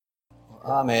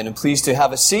Amen. And please do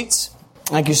have a seat.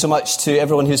 Thank you so much to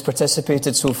everyone who's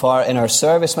participated so far in our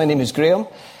service. My name is Graeme.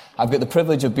 I've got the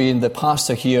privilege of being the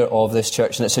pastor here of this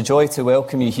church, and it's a joy to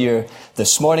welcome you here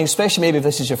this morning, especially maybe if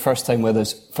this is your first time with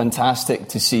us. Fantastic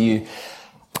to see you.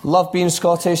 Love being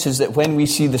Scottish is that when we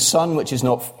see the sun, which is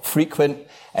not frequent,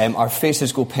 our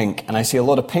faces go pink. And I see a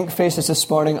lot of pink faces this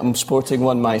morning. I'm sporting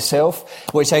one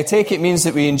myself, which I take it means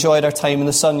that we enjoyed our time in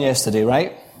the sun yesterday,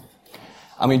 right?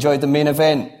 And we enjoyed the main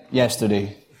event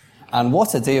yesterday. And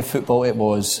what a day of football it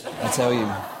was, I tell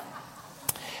you.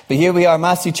 But here we are,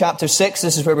 Matthew chapter 6.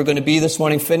 This is where we're going to be this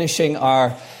morning, finishing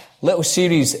our little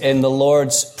series in the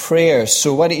Lord's Prayer.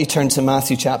 So why don't you turn to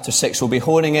Matthew chapter 6. We'll be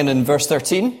honing in verse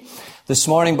 13 this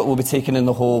morning, but we'll be taking in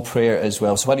the whole prayer as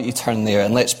well. So why don't you turn there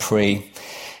and let's pray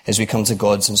as we come to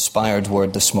God's inspired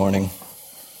word this morning.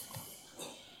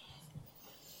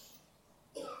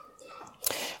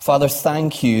 Father,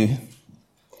 thank you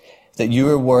that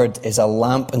your word is a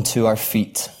lamp unto our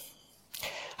feet,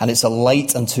 and it's a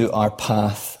light unto our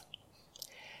path.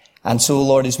 And so,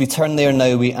 Lord, as we turn there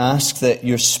now, we ask that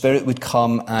your Spirit would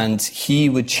come and he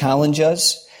would challenge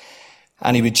us,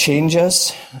 and he would change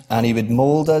us, and he would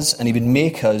mold us, and he would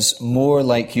make us more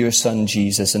like your Son,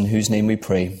 Jesus, in whose name we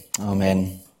pray.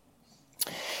 Amen.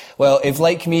 Well, if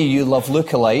like me, you love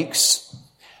lookalikes,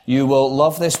 you will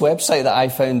love this website that I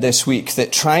found this week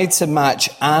that tried to match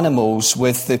animals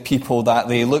with the people that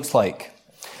they looked like.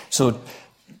 So,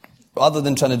 other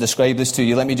than trying to describe this to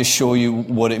you, let me just show you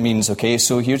what it means, okay?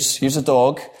 So here's a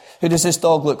dog. Who does this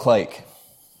dog look like?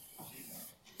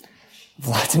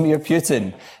 Vladimir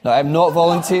Putin. Now, I'm not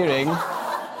volunteering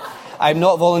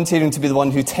to be the one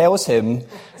who tells him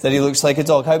that he looks like a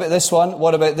dog. How about this one?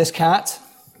 What about this cat?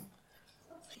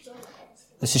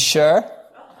 This is Cher.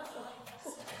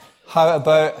 How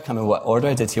about, I can't remember what order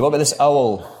I did here. What about this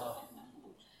owl?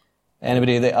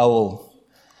 Anybody the owl?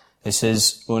 This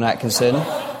is Owen Atkinson.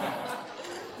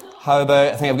 How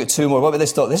about, I think I've got two more. What about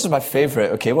this dog? This is my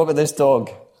favourite. Okay, what about this dog?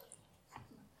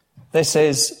 This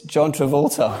is John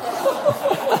Travolta.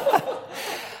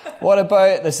 What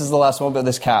about, this is the last one, what about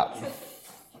this cat?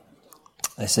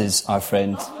 This is our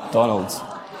friend Donald.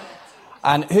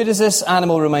 And who does this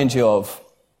animal remind you of?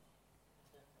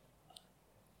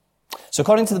 So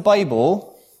according to the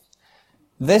Bible,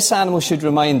 this animal should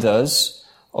remind us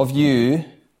of you,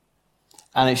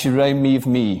 and it should remind me of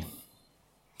me.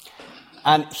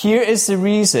 And here is the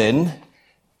reason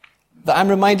that I'm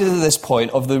reminded at this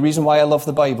point of the reason why I love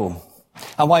the Bible,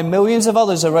 and why millions of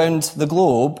others around the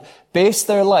globe base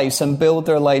their lives and build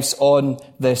their lives on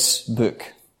this book,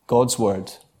 God's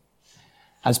Word.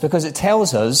 And it's because it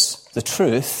tells us the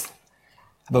truth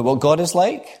about what God is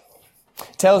like.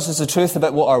 It tells us the truth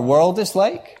about what our world is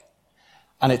like,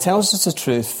 and it tells us the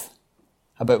truth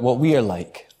about what we are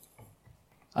like.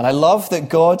 And I love that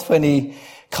God, when he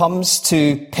comes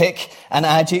to pick an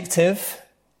adjective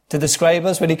to describe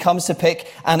us, when he comes to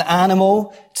pick an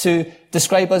animal to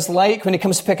describe us like, when he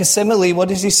comes to pick a simile, what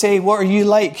does he say? What are you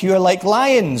like? You are like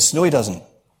lions. No, he doesn't. He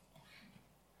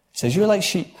says, you're like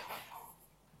sheep.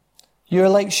 You're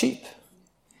like sheep.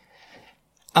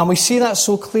 And we see that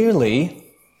so clearly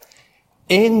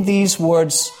in these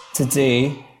words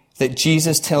today that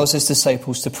Jesus tells his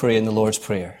disciples to pray in the Lord's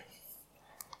Prayer.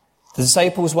 The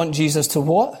disciples want Jesus to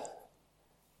what?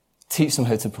 Teach them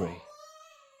how to pray.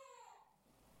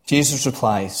 Jesus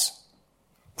replies,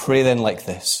 pray then like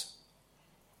this.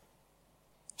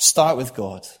 Start with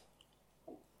God.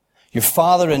 Your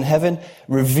Father in heaven,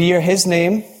 revere his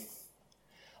name,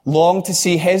 long to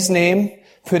see his name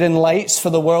put in lights for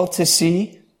the world to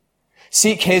see.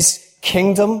 Seek his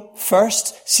kingdom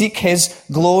first. Seek his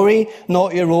glory,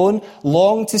 not your own.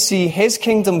 Long to see his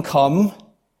kingdom come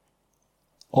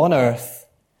on earth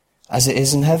as it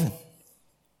is in heaven.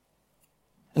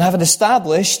 And having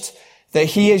established that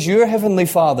he is your heavenly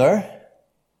Father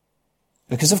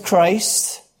because of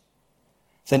Christ,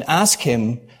 then ask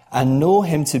him and know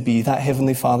him to be that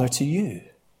heavenly Father to you.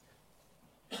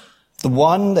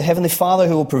 The heavenly Father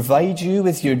who will provide you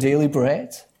with your daily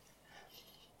bread.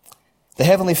 The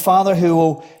heavenly Father who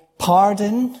will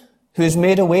pardon, who has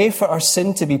made a way for our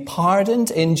sin to be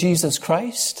pardoned in Jesus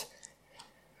Christ.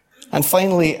 And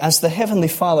finally, as the heavenly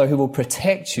Father who will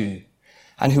protect you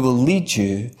and who will lead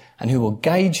you and who will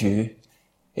guide you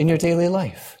in your daily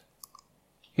life.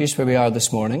 Here's where we are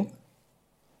this morning.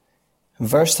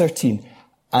 Verse 13,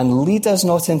 and lead us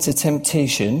not into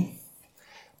temptation,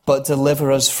 but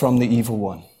deliver us from the evil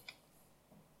one.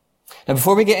 Now,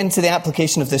 before we get into the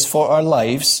application of this for our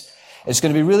lives, it's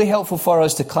going to be really helpful for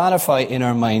us to clarify in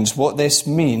our minds what this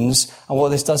means and what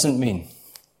this doesn't mean.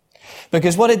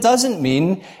 Because what it doesn't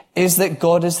mean is that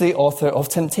God is the author of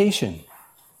temptation.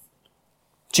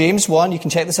 James 1, you can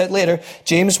check this out later,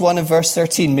 James 1 and verse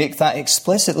 13 make that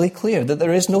explicitly clear, that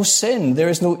there is no sin, there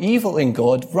is no evil in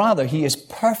God. Rather, he is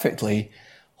perfectly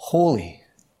holy.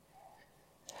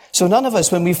 So none of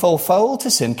us, when we fall foul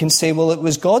to sin, can say, well, it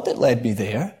was God that led me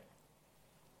there.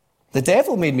 The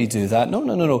devil made me do that.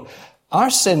 No. Our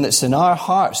sin that's in our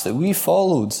hearts that we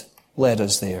followed led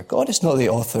us there. God is not the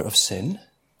author of sin.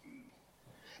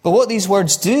 But what these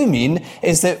words do mean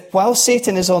is that while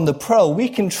Satan is on the prowl, we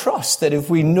can trust that if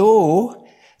we know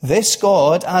this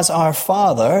God as our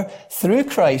Father through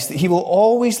Christ, that he will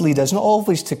always lead us, not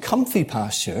always to comfy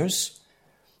pastures,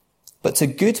 but to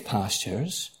good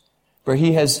pastures, where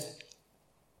he has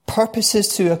purposes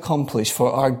to accomplish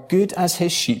for our good as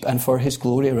his sheep and for his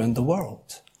glory around the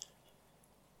world.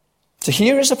 So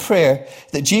here is a prayer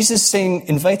that Jesus is saying,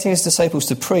 inviting his disciples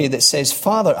to pray, that says,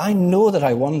 Father, I know that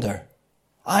I wander.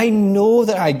 I know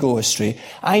that I go astray.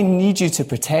 I need you to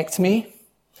protect me.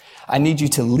 I need you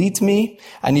to lead me.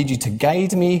 I need you to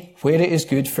guide me where it is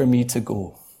good for me to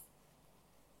go.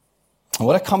 And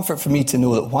what a comfort for me to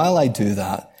know that while I do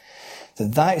that,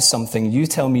 that is something you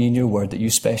tell me in your word that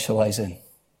you specialize in.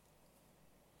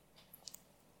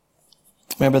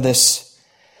 Remember, this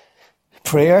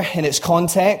prayer in its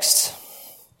context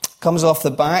comes off the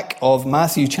back of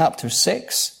Matthew chapter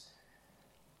 6.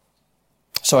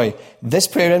 This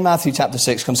prayer in Matthew chapter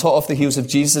 6 comes hot off the heels of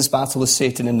Jesus' battle with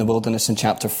Satan in the wilderness in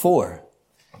chapter 4.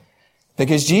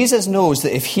 Because Jesus knows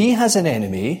that if he has an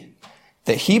enemy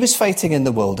that he was fighting in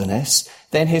the wilderness,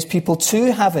 then his people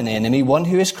too have an enemy, one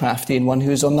who is crafty and one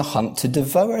who is on the hunt to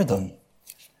devour them.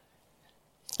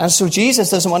 And so Jesus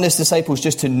doesn't want his disciples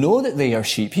just to know that they are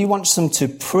sheep. He wants them to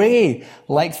pray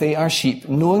like they are sheep,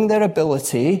 knowing their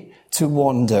ability to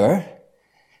wander,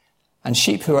 and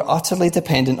sheep who are utterly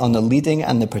dependent on the leading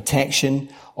and the protection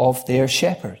of their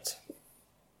shepherd,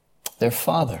 their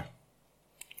father.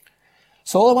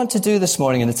 So all I want to do this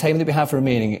morning in the time that we have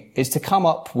remaining is to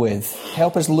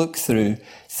help us look through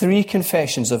 3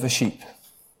 confessions of a sheep.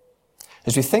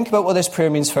 As we think about what this prayer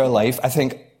means for our life, I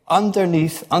think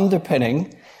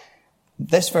underpinning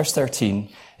this verse 13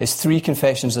 is 3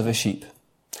 confessions of a sheep.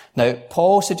 Now,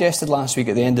 Paul suggested last week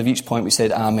at the end of each point we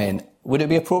said Amen. Would it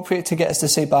be appropriate to get us to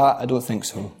say Bah? I don't think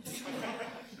so.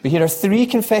 But here are 3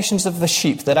 confessions of the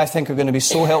sheep that I think are going to be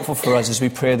so helpful for us as we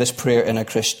pray this prayer in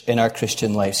our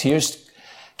Christian lives. Here's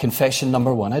confession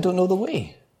number 1. I don't know the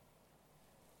way.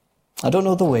 I don't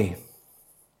know the way.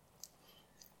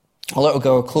 A little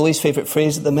girl, Chloe's favourite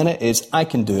phrase at the minute is, I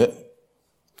can do it.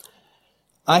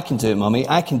 I can do it, Mummy.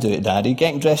 I can do it, Daddy.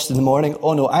 Getting dressed in the morning,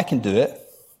 oh no, I can do it.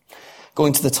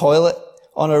 Going to the toilet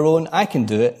on her own, I can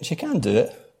do it. She can do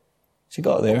it. She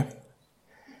got there.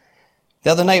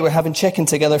 The other night we're having chicken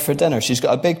together for dinner. She's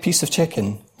got a big piece of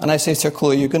chicken. And I say to her,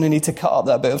 Chloe, you're going to need to cut up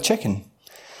that bit of chicken.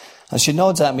 And she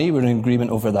nods at me. We're in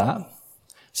agreement over that. I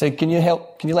say, can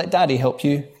you let Daddy help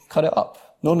you cut it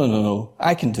up? No.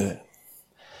 I can do it.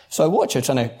 So I watch her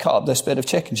trying to cut up this bit of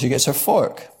chicken. She gets her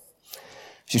fork.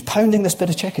 She's pounding this bit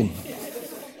of chicken.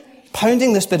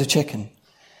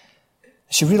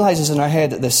 She realizes in her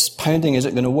head that this pounding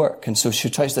isn't going to work. And so she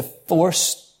tries to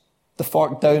force the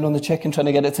fork down on the chicken, trying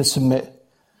to get it to submit,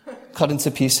 cut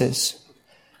into pieces.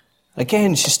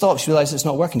 Again, she stops. She realizes it's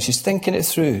not working. She's thinking it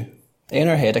through. In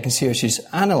her head, I can see her. She's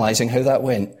analysing how that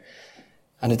went.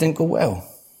 And it didn't go well.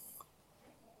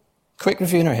 Quick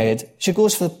review in her head. She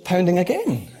goes for the pounding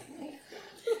again.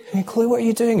 Hey, Chloe, what are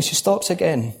you doing? She stops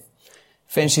again.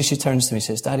 Eventually she turns to me and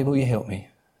says, Daddy, will you help me?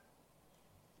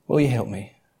 Will you help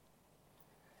me?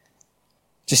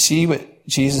 Do you see what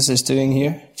Jesus is doing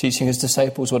here? Teaching his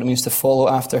disciples what it means to follow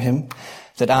after him.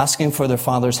 That asking for their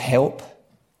Father's help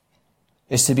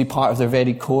is to be part of their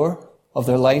very core of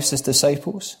their lives as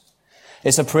disciples.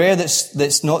 It's a prayer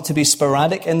that's not to be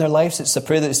sporadic in their lives. It's a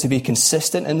prayer that's to be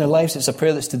consistent in their lives. It's a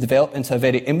prayer that's to develop into a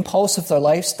very impulse of their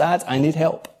lives. Dad, I need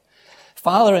help.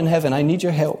 Father in heaven, I need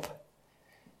your help.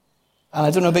 And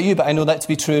I don't know about you, but I know that to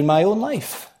be true in my own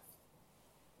life.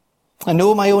 I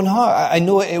know my own heart. I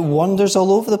know it wanders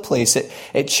all over the place.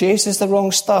 It chases the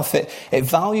wrong stuff. It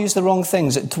values the wrong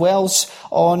things. It dwells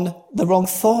on the wrong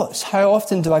thoughts. How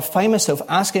often do I find myself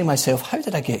asking myself, how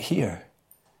did I get here?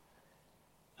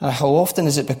 And how often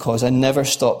is it because I never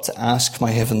stop to ask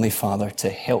my Heavenly Father to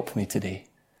help me today?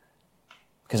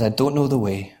 Because I don't know the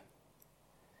way.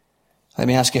 Let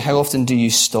me ask you, how often do you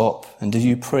stop and do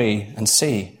you pray and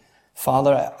say,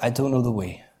 Father, I don't know the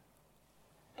way?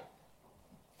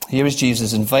 Here is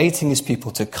Jesus inviting his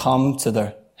people to come to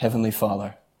their Heavenly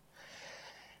Father.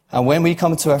 And when we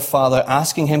come to our Father,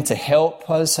 asking him to help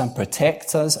us and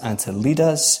protect us and to lead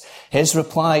us, his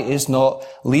reply is not,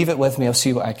 leave it with me, I'll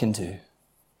see what I can do.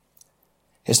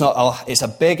 It's not, "Oh, it's a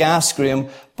big ask, Graeme,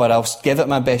 but I'll give it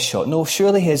my best shot." No,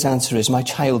 surely his answer is, "My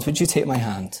child, would you take my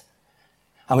hand?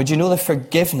 And would you know the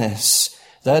forgiveness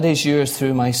that is yours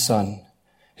through my son,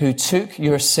 who took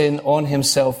your sin on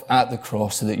himself at the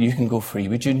cross so that you can go free?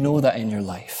 Would you know that in your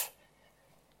life?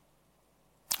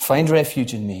 Find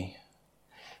refuge in me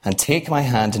and take my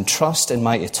hand and trust in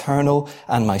my eternal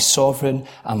and my sovereign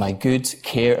and my good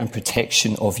care and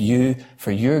protection of you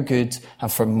for your good and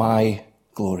for my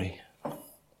glory."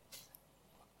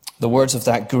 The words of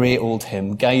that great old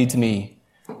hymn, "Guide me,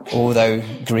 O thou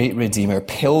great Redeemer,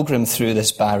 pilgrim through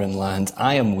this barren land.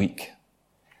 I am weak,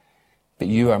 but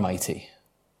you are mighty.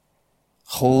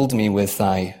 Hold me with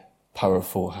thy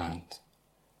powerful hand."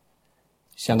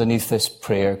 See, underneath this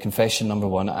prayer, confession number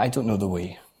 1, I don't know the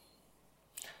way.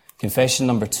 Confession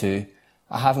number 2,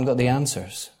 I haven't got the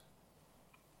answers.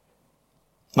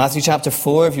 Matthew chapter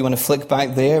 4, if you want to flick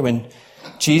back there, when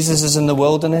Jesus is in the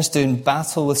wilderness doing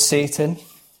battle with Satan,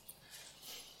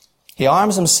 he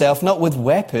arms himself not with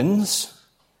weapons,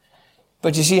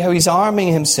 but you see how he's arming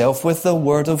himself with the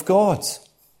word of God.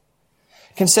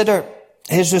 Consider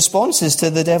his responses to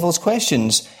the devil's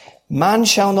questions. "Man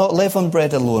shall not live on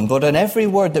bread alone, but on every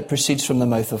word that proceeds from the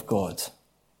mouth of God."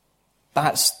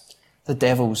 That's the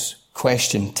devil's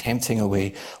question, tempting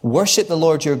away. "Worship the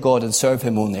Lord your God and serve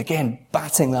him only." Again,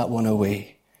 batting that one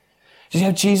away. Do you see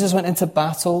how Jesus went into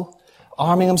battle,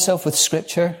 arming himself with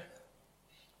Scripture?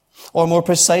 Or more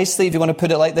precisely, if you want to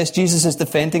put it like this, Jesus is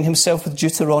defending himself with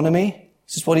Deuteronomy.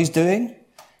 This is what he's doing.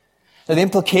 Now, the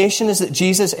implication is that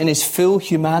Jesus, in his full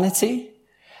humanity,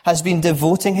 has been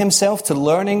devoting himself to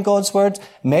learning God's word,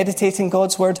 meditating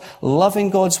God's word, loving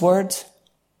God's word.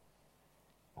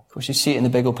 Of course, you see it in the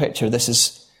bigger picture. This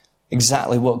is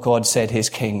exactly what God said his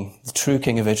king, the true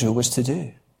king of Israel, was to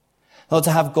do. Not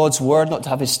to have God's word, not to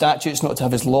have his statutes, not to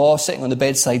have his law sitting on the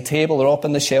bedside table or up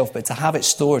on the shelf, but to have it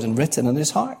stored and written in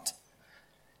his heart.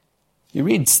 You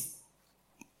read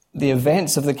the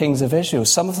events of the kings of Israel.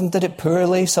 Some of them did it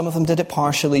poorly, some of them did it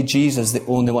partially. Jesus, the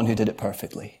only one who did it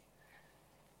perfectly.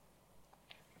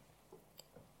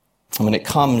 And when it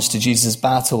comes to Jesus'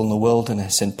 battle in the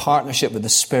wilderness, in partnership with the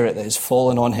Spirit that has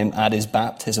fallen on him at his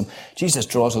baptism, Jesus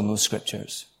draws on those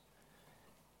scriptures.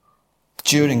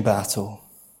 During battle,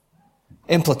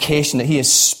 implication that he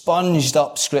has sponged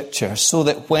up Scripture so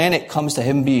that when it comes to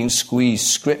him being squeezed,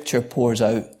 Scripture pours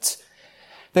out.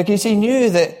 Because he knew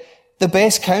that the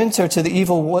best counter to the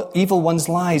evil one's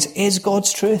lies is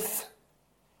God's truth.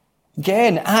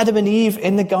 Again, Adam and Eve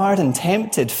in the garden,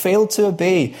 tempted, failed to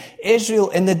obey. Israel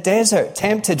in the desert,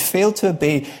 tempted, failed to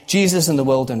obey. Jesus in the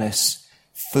wilderness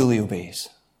fully obeys.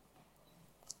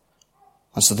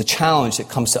 And so the challenge that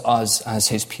comes to us as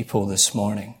his people this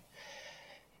morning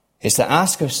is to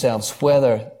ask ourselves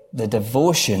whether the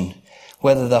devotion,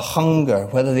 whether the hunger,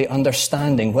 whether the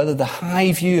understanding, whether the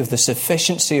high view of the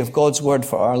sufficiency of God's word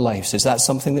for our lives, is that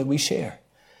something that we share?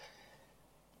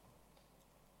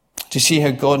 To see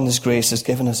how God in his grace has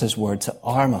given us his word to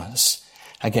arm us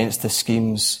against the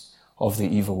schemes of the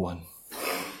evil one.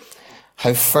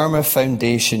 How firm a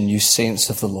foundation, you saints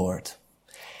of the Lord,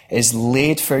 is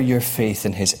laid for your faith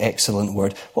in his excellent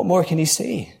word. What more can he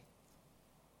say?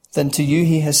 Then to you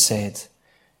he has said,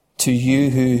 to you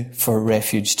who for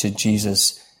refuge to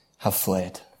Jesus have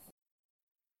fled.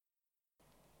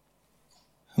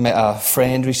 I met a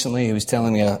friend recently who was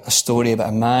telling me a story about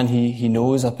a man he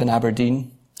knows up in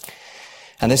Aberdeen.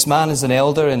 And this man is an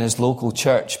elder in his local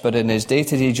church, but in his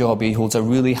day-to-day job he holds a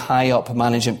really high-up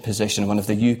management position in one of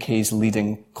the UK's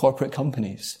leading corporate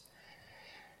companies.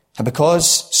 And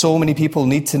because so many people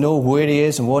need to know where he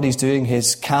is and what he's doing,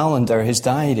 his calendar, his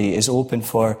diary is open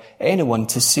for anyone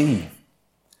to see.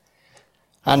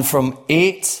 And from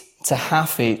 8 to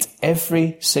 8:30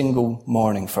 every single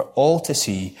morning for all to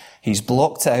see, he's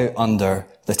blocked out under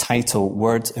the title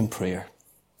Word and Prayer.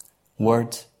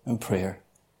 Word and Prayer.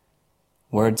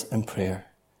 Word and prayer.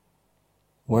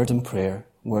 Word and prayer.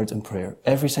 Word and prayer.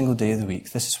 Every single day of the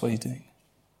week. This is what he's doing.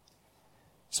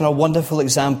 It's not a wonderful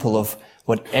example of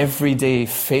what everyday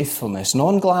faithfulness,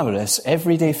 non-glamorous,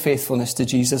 everyday faithfulness to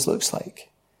Jesus looks like.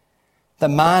 The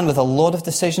man with a lot of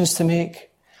decisions to make,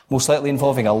 most likely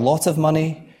involving a lot of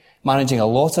money, managing a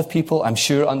lot of people, I'm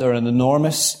sure under an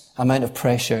enormous amount of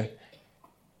pressure.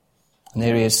 And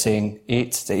there he is saying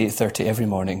 8 to 8:30 every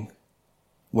morning,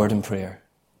 word and prayer.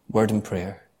 Word and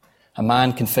prayer. A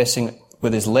man confessing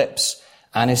with his lips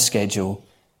and his schedule,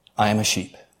 I am a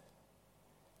sheep.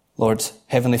 Lord,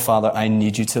 Heavenly Father, I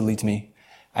need you to lead me.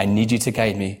 I need you to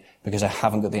guide me because I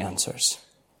haven't got the answers.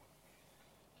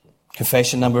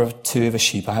 Confession number 2 of a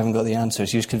sheep, I haven't got the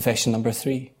answers. Here's confession number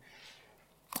 3.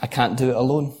 I can't do it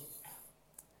alone.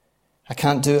 I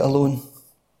can't do it alone.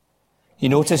 You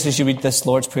notice as you read this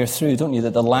Lord's Prayer through, don't you,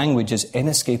 that the language is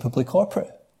inescapably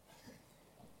corporate.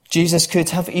 Jesus could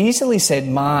have easily said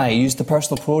my, used the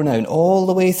personal pronoun all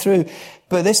the way through.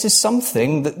 But this is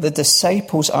something that the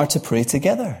disciples are to pray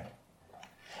together.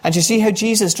 And you see how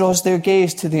Jesus draws their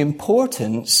gaze to the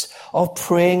importance of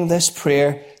praying this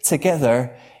prayer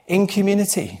together in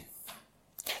community.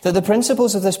 That the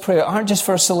principles of this prayer aren't just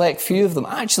for a select few of them.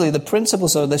 Actually, the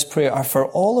principles of this prayer are for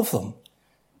all of them.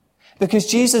 Because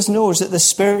Jesus knows that the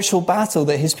spiritual battle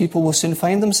that his people will soon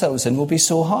find themselves in will be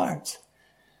so hard.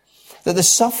 That the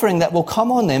suffering that will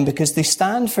come on them because they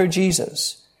stand for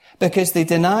Jesus, because they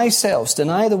deny selves,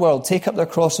 deny the world, take up their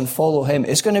cross and follow him,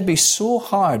 is going to be so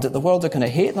hard that the world are going to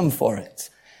hate them for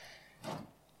it.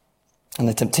 And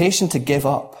the temptation to give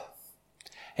up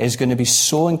is going to be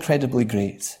so incredibly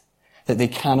great that they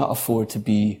cannot afford to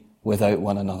be without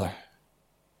one another.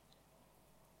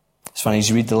 It's funny, as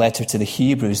you read the letter to the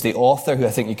Hebrews, the author, who I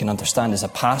think you can understand is a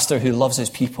pastor who loves his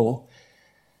people,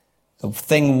 the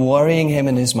thing worrying him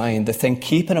in his mind, the thing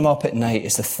keeping him up at night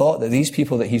is the thought that these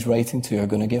people that he's writing to are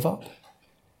going to give up.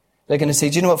 They're going to say,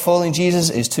 do you know what, following Jesus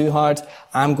is too hard.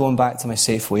 I'm going back to my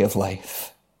safe way of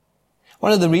life.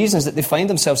 One of the reasons that they find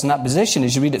themselves in that position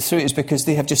as you read it through is because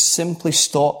they have just simply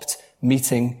stopped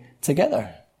meeting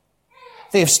together.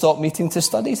 They have stopped meeting to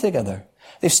study together.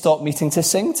 They've stopped meeting to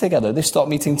sing together. They've stopped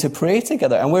meeting to pray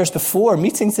together. And whereas before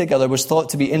meeting together was thought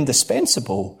to be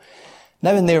indispensable,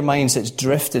 now in their minds it's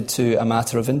drifted to a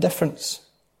matter of indifference.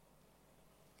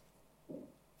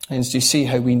 And do you see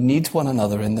how we need one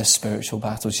another in this spiritual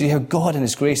battle? Do you see how God in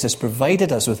his grace has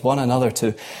provided us with one another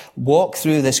to walk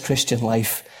through this Christian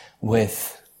life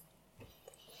with?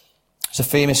 There's a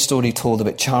famous story told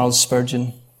about Charles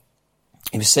Spurgeon.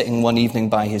 He was sitting one evening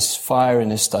by his fire in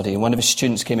his study, and one of his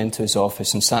students came into his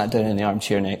office and sat down in the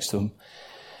armchair next to him.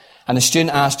 And the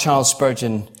student asked Charles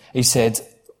Spurgeon, he said,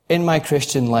 in my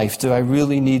Christian life, do I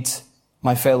really need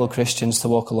my fellow Christians to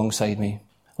walk alongside me?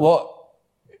 What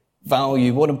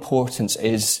value, what importance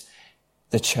is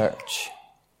the church?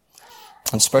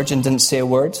 And Spurgeon didn't say a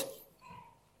word.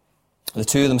 The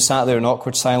two of them sat there in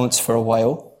awkward silence for a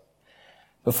while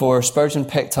before Spurgeon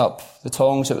picked up the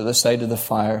tongs that were at the side of the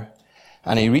fire,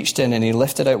 and he reached in and he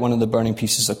lifted out one of the burning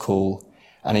pieces of coal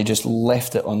and he just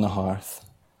left it on the hearth.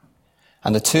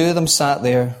 And the two of them sat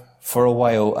there for a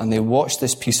while and they watched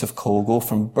this piece of coal go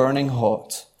from burning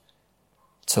hot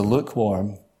to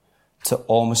lukewarm to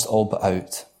almost all but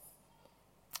out.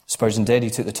 Spurgeon did.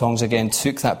 He took the tongs again,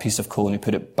 took that piece of coal and he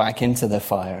put it back into the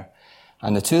fire.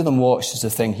 And the two of them watched as the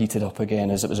thing heated up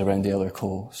again as it was around the other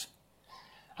coals.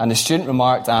 And the student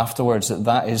remarked afterwards that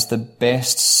that is the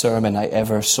best sermon I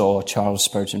ever saw Charles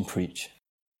Spurgeon preach.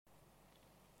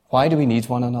 Why do we need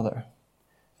one another?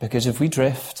 Because if we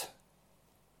drift,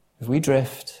 then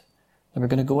we're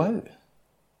going to go out.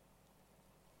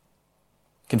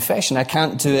 Confession, I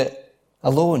can't do it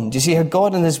alone. Do you see how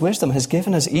God in his wisdom has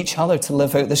given us each other to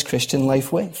live out this Christian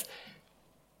life with?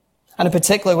 And in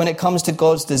particular, when it comes to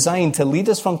God's design to lead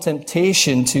us from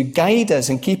temptation, to guide us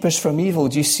and keep us from evil,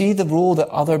 do you see the role that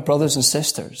other brothers and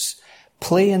sisters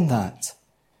play in that?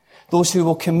 Those who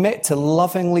will commit to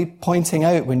lovingly pointing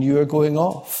out when you are going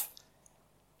off.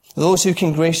 Those who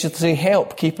can graciously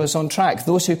help keep us on track.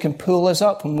 Those who can pull us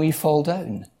up when we fall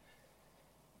down.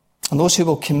 And those who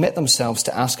will commit themselves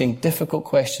to asking difficult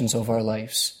questions of our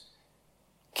lives,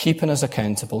 keeping us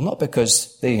accountable, not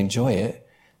because they enjoy it,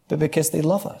 but because they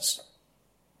love us.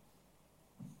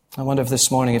 I wonder if this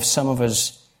morning, if some of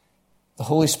us, the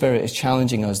Holy Spirit is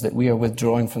challenging us that we are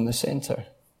withdrawing from the center.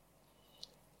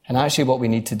 And actually what we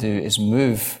need to do is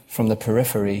move from the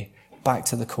periphery back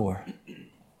to the core.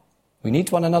 We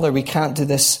need one another. We can't do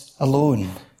this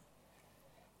alone.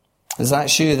 If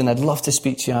that's you, then I'd love to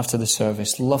speak to you after the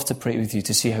service, love to pray with you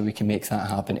to see how we can make that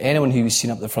happen. Anyone who you've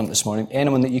seen up the front this morning,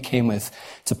 anyone that you came with,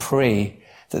 to pray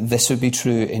that this would be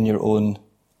true in your own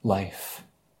life.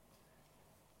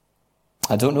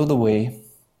 I don't know the way.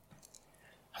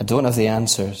 I don't have the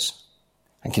answers.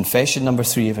 And confession number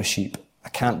 3 of a sheep, I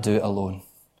can't do it alone.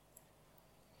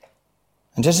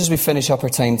 And just as we finish up our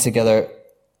time together,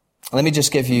 let me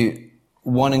just give you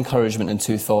one encouragement and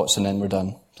 2 thoughts and then we're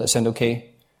done. Does that sound okay?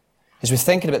 As we're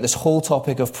thinking about this whole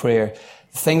topic of prayer,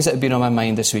 the things that have been on my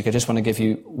mind this week, I just want to give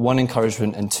you one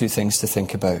encouragement and 2 things to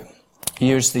think about.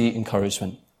 Here's the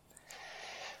encouragement.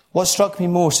 What struck me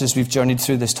most as we've journeyed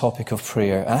through this topic of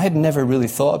prayer, and I had never really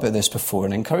thought about this before,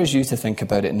 and I encourage you to think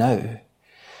about it now.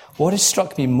 What has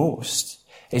struck me most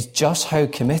is just how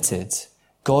committed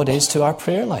God is to our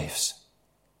prayer lives.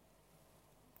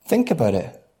 Think about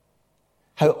it.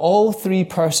 How all 3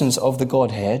 persons of the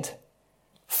Godhead,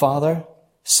 Father,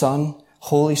 Son,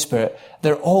 Holy Spirit,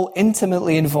 they're all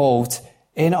intimately involved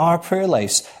in our prayer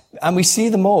lives. And we see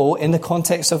them all in the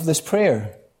context of this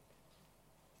prayer.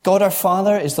 God our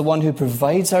Father is the one who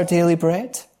provides our daily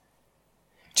bread.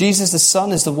 Jesus the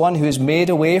Son is the one who has made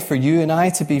a way for you and I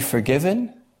to be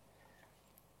forgiven.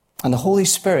 And the Holy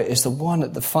Spirit is the one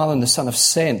that the Father and the Son have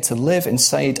sent to live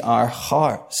inside our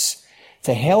hearts,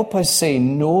 to help us say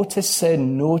no to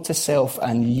sin, no to self,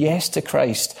 and yes to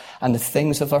Christ and the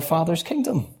things of our Father's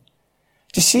kingdom.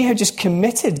 Do you see how just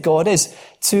committed God is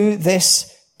to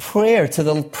this prayer, to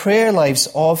the prayer lives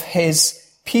of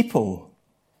his people?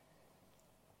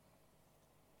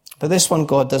 But this one,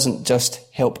 God doesn't just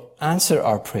help answer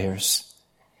our prayers.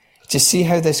 Do you see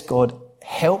how this God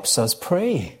helps us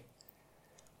pray?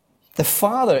 The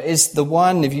Father is the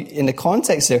one, in the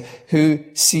context there, who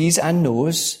sees and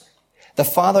knows. The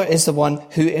Father is the one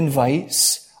who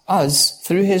invites us,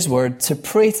 through his word, to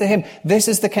pray to him. This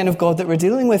is the kind of God that we're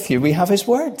dealing with here. We have his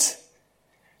word.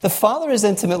 The Father is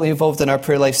intimately involved in our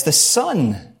prayer lives. The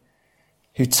Son,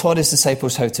 who taught his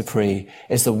disciples how to pray,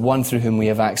 is the one through whom we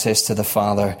have access to the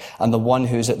Father, and the one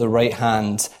who is at the right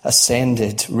hand,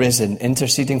 ascended, risen,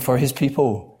 interceding for his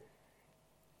people.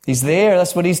 He's there.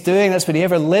 That's what he's doing. That's what he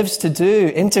ever lives to do.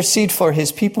 Intercede for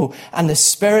his people. And the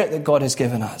Spirit that God has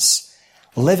given us,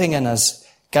 living in us,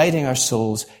 guiding our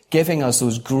souls, giving us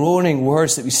those groaning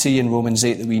words that we see in Romans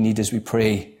 8 that we need as we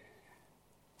pray.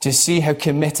 To see how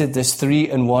committed this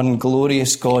 3-in-1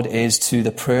 glorious God is to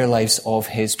the prayer lives of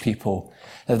his people.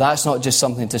 Now that's not just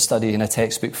something to study in a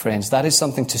textbook, friends. That is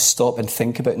something to stop and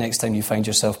think about next time you find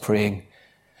yourself praying.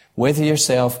 With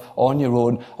yourself, on your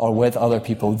own, or with other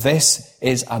people. This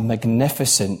is a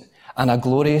magnificent and a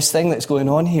glorious thing that's going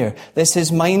on here. This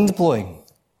is mind-blowing.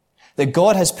 That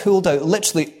God has pulled out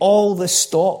literally all the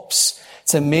stops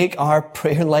to make our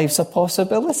prayer lives a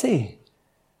possibility.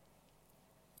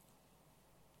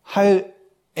 How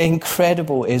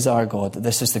incredible is our God that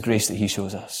this is the grace that he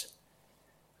shows us.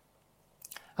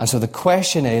 And so the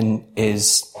question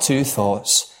is two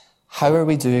thoughts. How are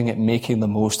we doing at making the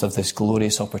most of this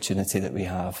glorious opportunity that we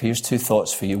have? Here's two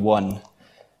thoughts for you. One,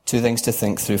 two things to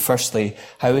think through. Firstly,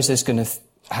 how is this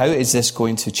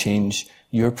going to change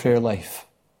your prayer life?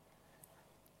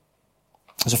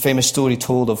 There's a famous story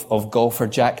told of golfer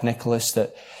Jack Nicklaus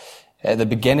that at the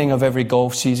beginning of every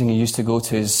golf season he used to go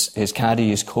to his caddy,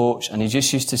 his coach, and he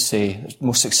just used to say, the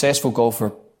most successful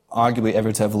golfer arguably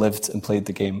ever to have lived and played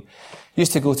the game, he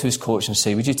used to go to his coach and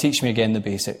say, would you teach me again the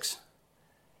basics?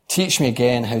 Teach me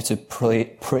again how to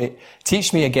pray.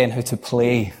 Teach me again how to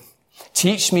play.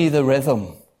 Teach me the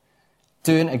rhythm.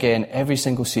 Doing it again every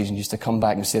single season. He used to come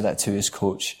back and say that to his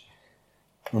coach.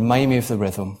 Remind me of the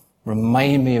rhythm.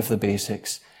 Remind me of the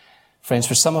basics. Friends,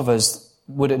 for some of us,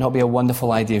 would it not be a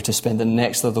wonderful idea to spend the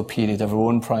next little period of our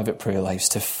own private prayer lives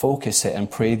to focus it and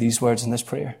pray these words in this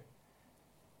prayer?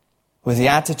 With the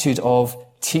attitude of,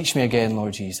 teach me again,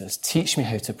 Lord Jesus. Teach me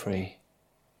how to pray.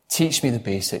 Teach me the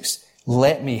basics.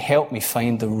 Help me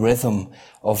find the rhythm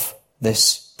of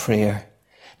this prayer.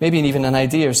 Maybe even an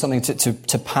idea or something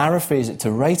to paraphrase it,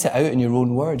 to write it out in your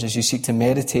own words as you seek to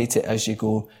meditate it as you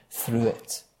go through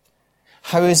it.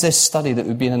 How is this study that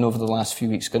we've been in over the last few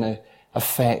weeks going to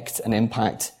affect and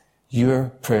impact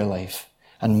your prayer life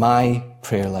and my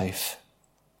prayer life?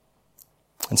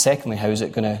 And secondly, how is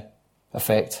it going to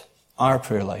affect our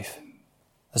prayer life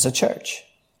as a church?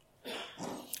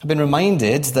 I've been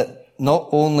reminded that not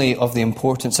only of the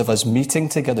importance of us meeting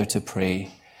together to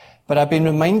pray, but I've been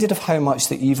reminded of how much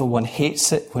the evil one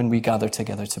hates it when we gather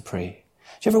together to pray.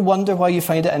 Do you ever wonder why you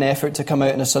find it an effort to come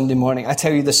out on a Sunday morning? I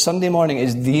tell you, the Sunday morning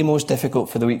is the most difficult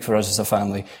for the week for us as a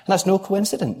family. And that's no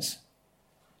coincidence.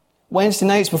 Wednesday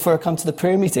nights before I come to the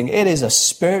prayer meeting, it is a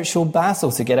spiritual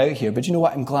battle to get out here. But you know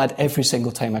what? I'm glad every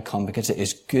single time I come because it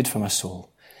is good for my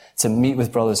soul to meet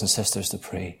with brothers and sisters to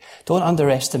pray. Don't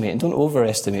underestimate and don't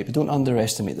overestimate, but don't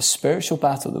underestimate the spiritual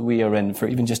battle that we are in for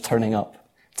even just turning up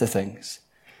to things.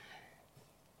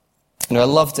 You know, I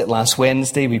loved it last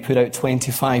Wednesday. We put out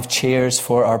 25 chairs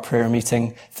for our prayer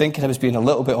meeting, thinking I was being a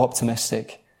little bit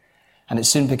optimistic. And it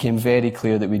soon became very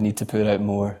clear that we need to put out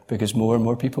more because more and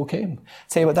more people came.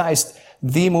 Tell you what, that is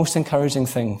the most encouraging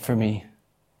thing for me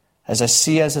as I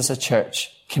see us as a church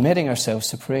committing ourselves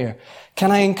to prayer.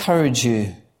 Can I encourage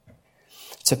you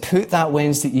to put that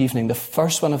Wednesday evening, the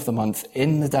first one of the month,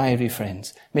 in the diary,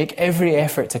 friends? Make every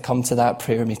effort to come to that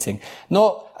prayer meeting,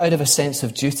 not out of a sense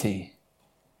of duty,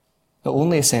 but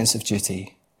only a sense of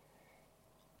duty,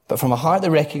 but from a heart that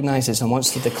recognizes and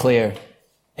wants to declare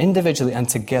individually and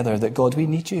together that, God, we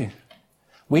need you.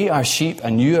 We are sheep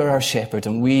and you are our shepherd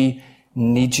and we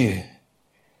need you.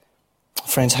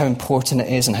 Friends, how important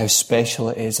it is and how special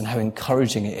it is and how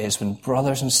encouraging it is when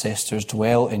brothers and sisters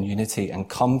dwell in unity and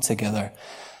come together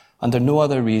under no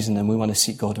other reason than we want to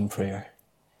seek God in prayer.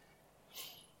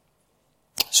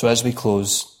 So as we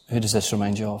close, who does this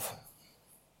remind you of?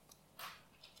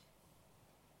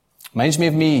 Reminds me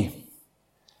of me.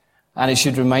 And it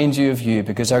should remind you of you,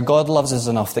 because our God loves us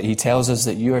enough that he tells us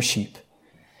that you are sheep.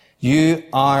 You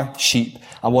are sheep.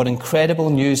 And what incredible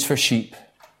news for sheep.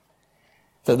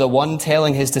 That the one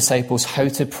telling his disciples how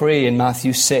to pray in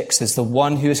Matthew 6 is the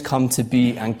one who has come to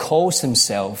be and calls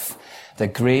himself the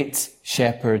great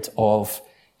shepherd of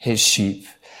his sheep.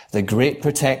 The great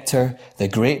protector, the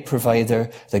great provider,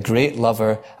 the great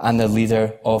lover, and the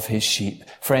leader of his sheep.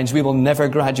 Friends, we will never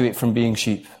graduate from being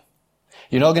sheep.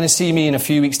 You're not going to see me in a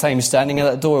few weeks' time standing at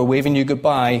that door waving you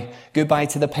goodbye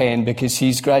to the pen because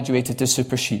he's graduated to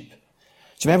super sheep. Do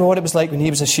you remember what it was like when he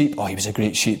was a sheep? Oh, he was a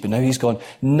great sheep, but now he's gone.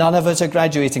 None of us are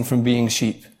graduating from being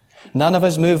sheep. None of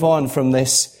us move on from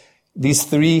these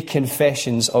three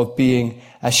confessions of being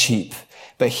a sheep.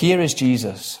 But here is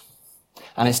Jesus.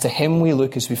 And it's to him we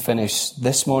look as we finish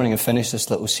this morning and finish this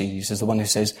little series, as the one who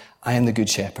says, I am the good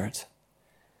shepherd.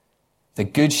 The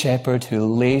good shepherd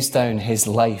who lays down his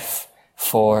life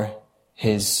for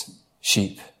his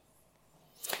sheep.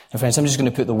 Now friends, I'm just going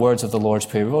to put the words of the Lord's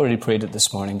Prayer. We've already prayed it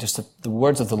this morning, just the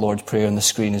words of the Lord's Prayer on the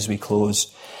screen as we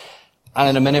close. And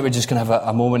in a minute we're just going to have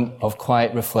a moment of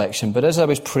quiet reflection. But as I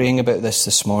was praying about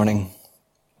this morning,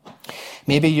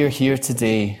 maybe you're here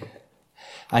today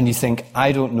and you think,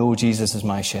 I don't know Jesus as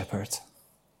my shepherd.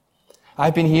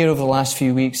 I've been here over the last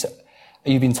few weeks.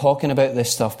 You've been talking about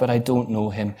this stuff, but I don't know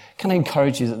him. Can I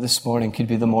encourage you that this morning could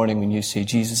be the morning when you say,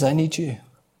 Jesus, I need you.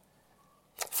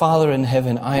 Father in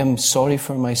heaven, I am sorry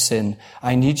for my sin.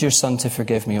 I need your Son to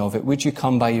forgive me of it. Would you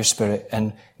come by your Spirit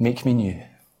and make me new?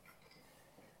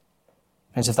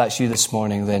 Friends, if that's you this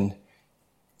morning, then, do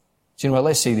you know what?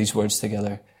 Let's say these words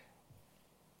together.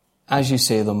 As you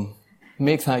say them,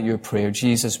 make that your prayer.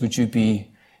 Jesus, would you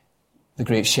be the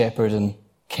great shepherd and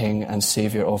king and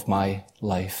saviour of my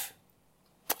life?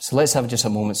 So let's have just a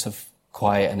moment of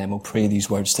quiet and then we'll pray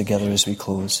these words together as we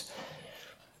close.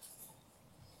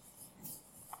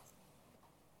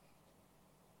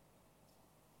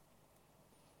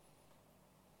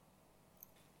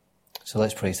 So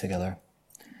let's pray together.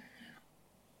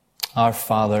 Our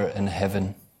Father in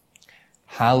heaven,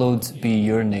 hallowed be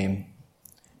your name.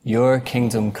 Your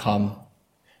kingdom come.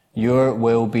 Your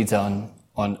will be done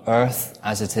on earth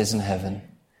as it is in heaven.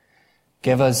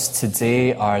 Give us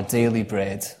today our daily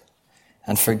bread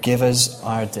and forgive us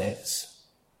our debts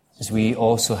as we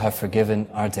also have forgiven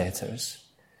our debtors.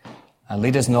 And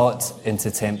lead us not into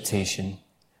temptation,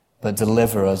 but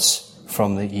deliver us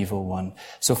from the evil one.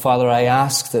 So Father, I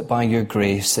ask that by your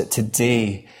grace that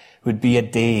today would be a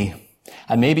day,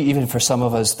 and maybe even for some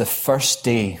of us the first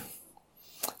day,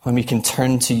 when we can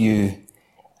turn to you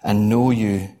and know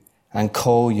you and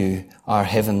call you our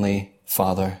heavenly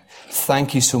Father.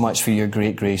 Thank you so much for your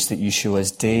great grace that you show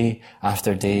us day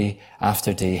after day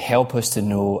after day. Help us to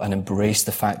know and embrace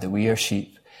the fact that we are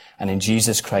sheep. And in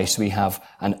Jesus Christ we have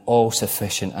an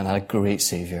all-sufficient and a great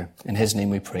Saviour. In his name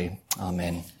we pray.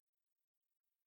 Amen.